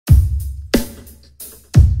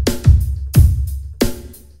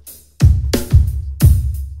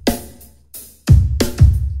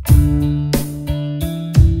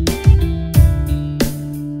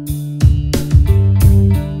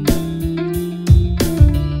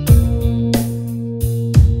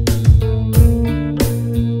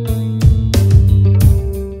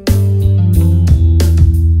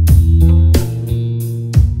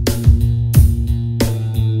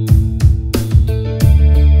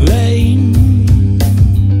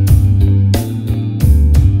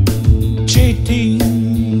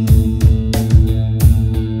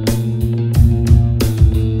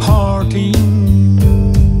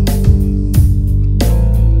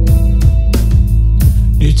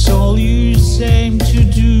It's all you seem to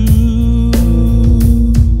do.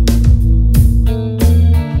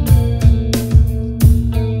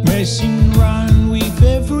 Messing around with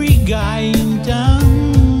every guy in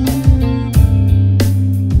town.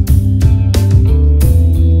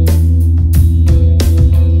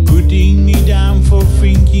 Putting me down for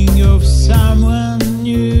thinking of someone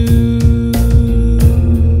new.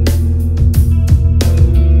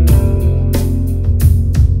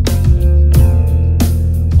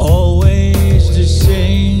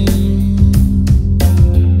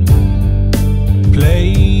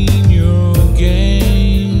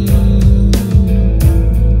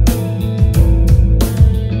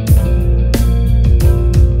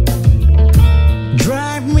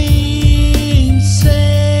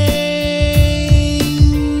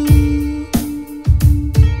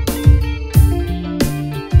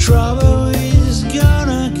 Trouble is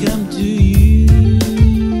gonna come to you.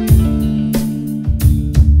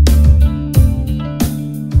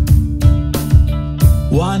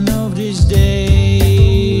 One of these days,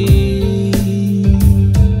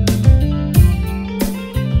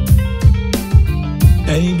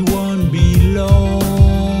 and it won't be long.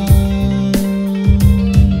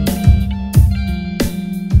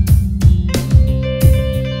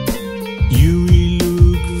 You will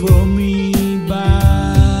look for me.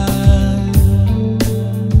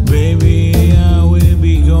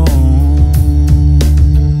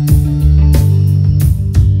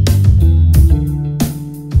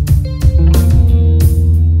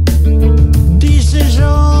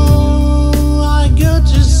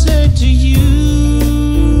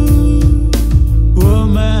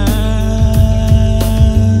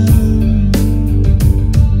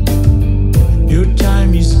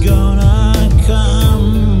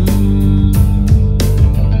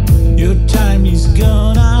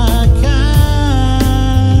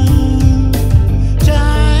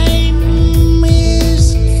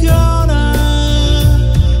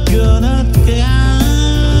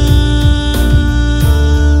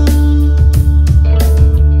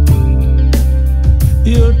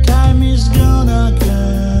 Your time is gonna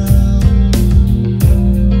come,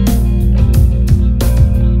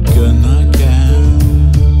 gonna come.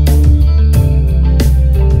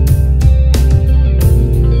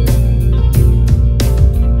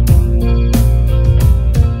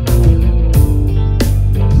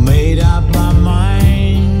 Made up my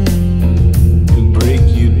mind to break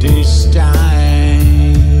you this time.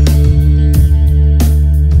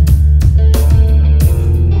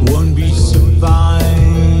 Won't be survived.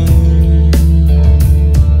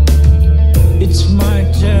 It's my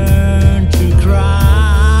turn to cry.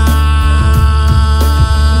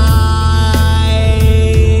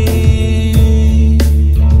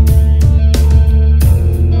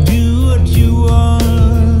 Do what you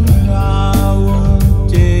want, I won't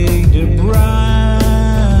take the brine.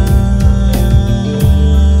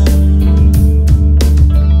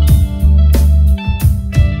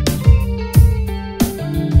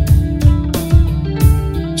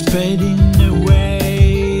 It's fading away.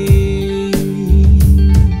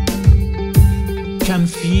 Can't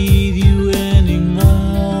feed you anymore.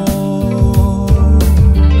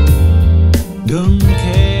 Don't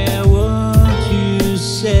care what you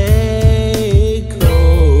say, 'cause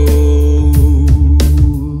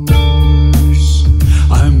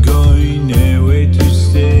I'm going away to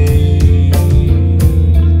stay.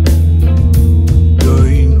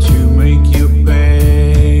 Going to make you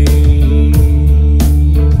pay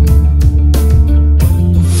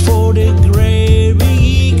for the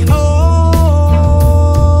gravy cold.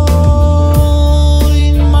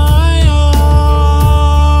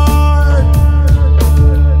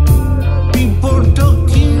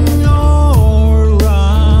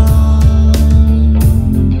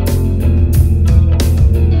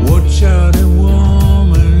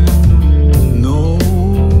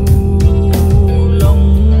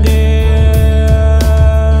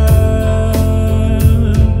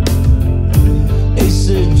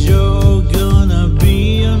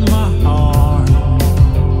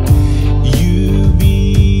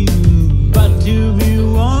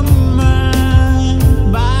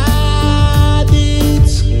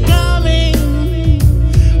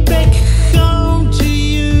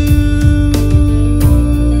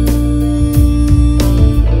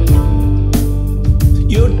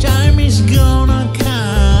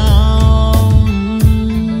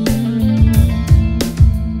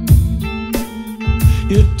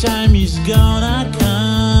 Your time is gonna come.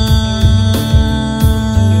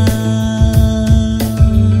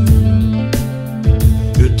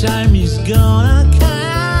 Your time is gonna come.